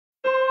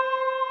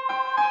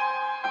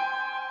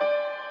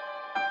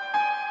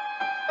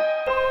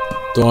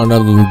Throwing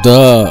up them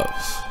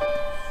dubs.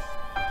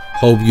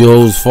 Hope you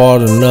hoes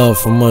fought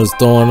enough from us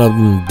throwing up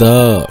them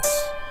dubs.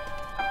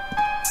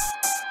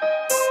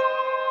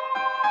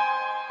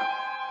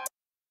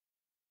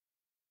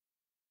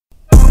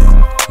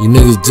 You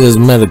niggas just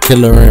met a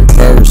killer in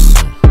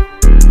person.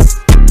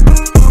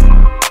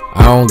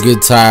 I don't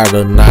get tired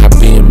of not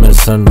being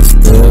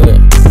misunderstood.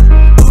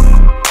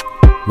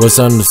 What's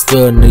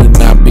understood need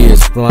not be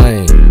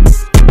explained.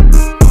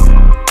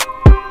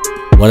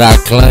 What I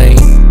claim,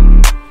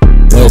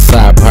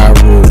 Westside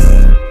Pyro.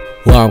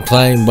 Who I'm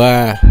claimed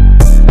by,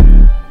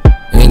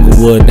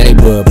 Inglewood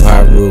neighborhood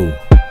Pyro.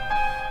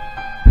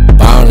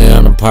 Bounty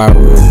on the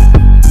Pyro.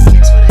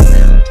 Guess what I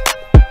found?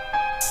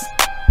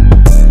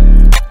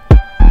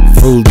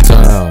 Fruit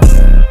Town.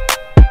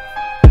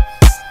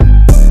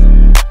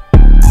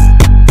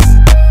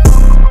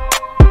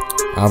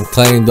 I'm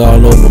claimed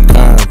all over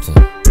Compton.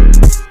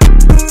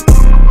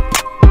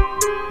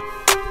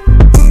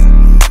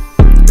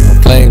 I'm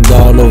claimed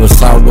all over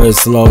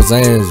Southwest Los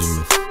Angeles.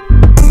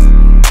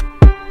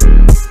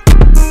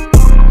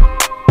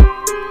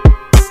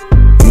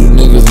 You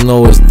niggas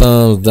know it's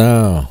thumbs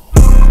down.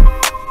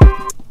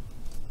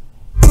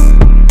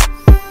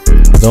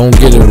 Don't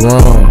get it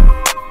wrong.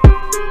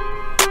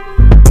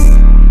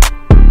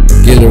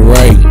 Get it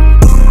right.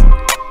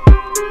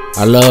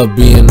 I love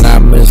being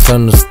not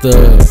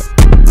misunderstood.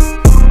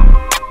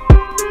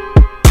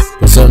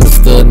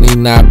 Misunderstood need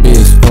not be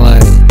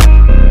explained.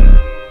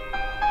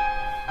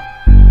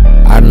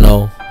 I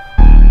know.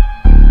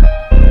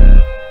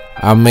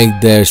 I make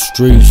that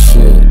street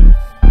shit,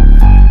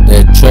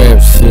 that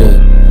trap shit.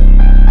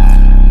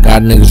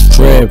 Got niggas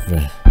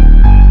trapping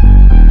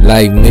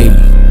like me.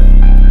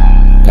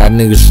 Got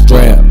niggas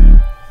strapped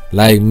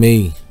like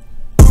me.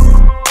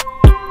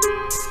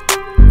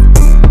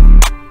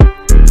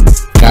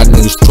 Got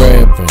niggas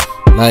trapping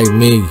like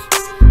me.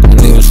 Got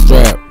niggas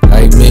strapped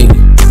like me.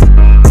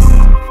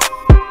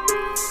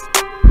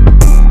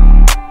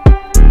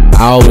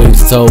 I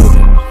always told it,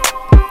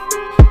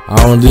 I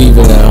don't leave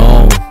it at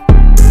home.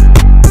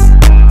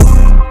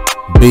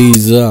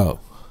 Bees up.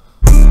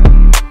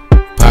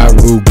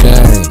 Pyro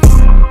gang.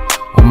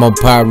 I'm a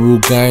Pyro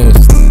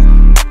gangster.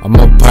 I'm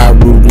a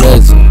Pyro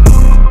legend.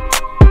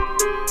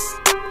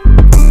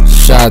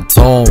 Shot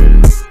on.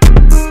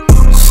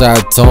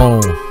 Shot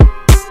on.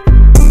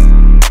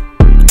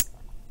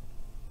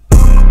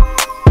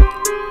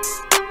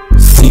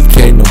 CK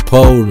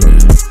Napoleon,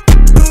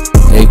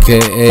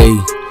 aka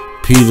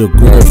Peter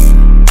Griffin.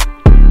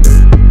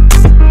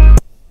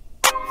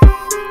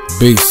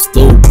 Big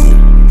Stupid,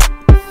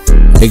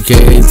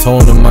 aka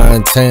Tony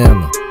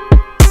Montana.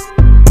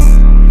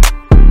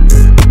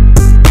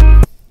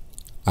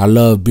 I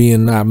love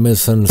being not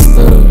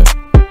misunderstood.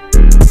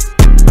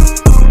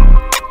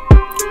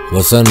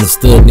 What's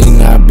understood need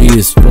not be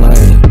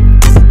explained.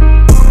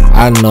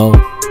 I know.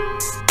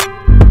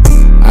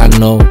 I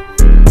know.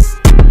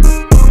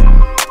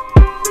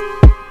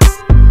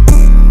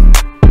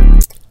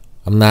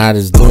 I'm the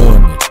hottest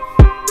doing it.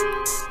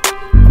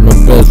 I'm the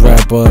best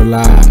rapper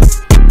alive.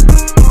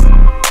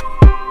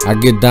 I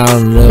get down a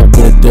little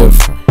bit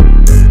different.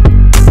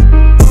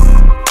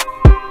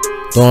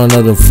 Throwing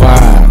other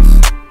fives.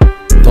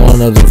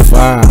 Throwing other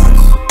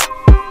fives.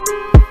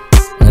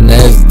 And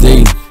that's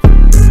deep.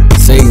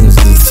 Satan's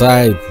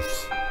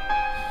disciples.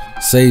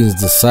 Satan's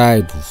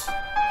disciples.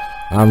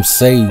 I'm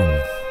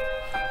Satan.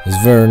 It's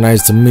very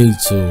nice to meet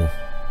you.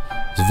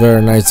 It's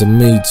very nice to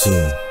meet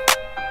you.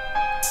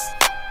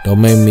 Don't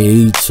make me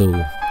eat you.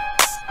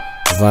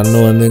 If I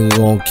know a nigga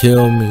gon'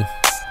 kill me,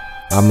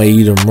 I'ma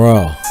eat him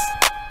raw.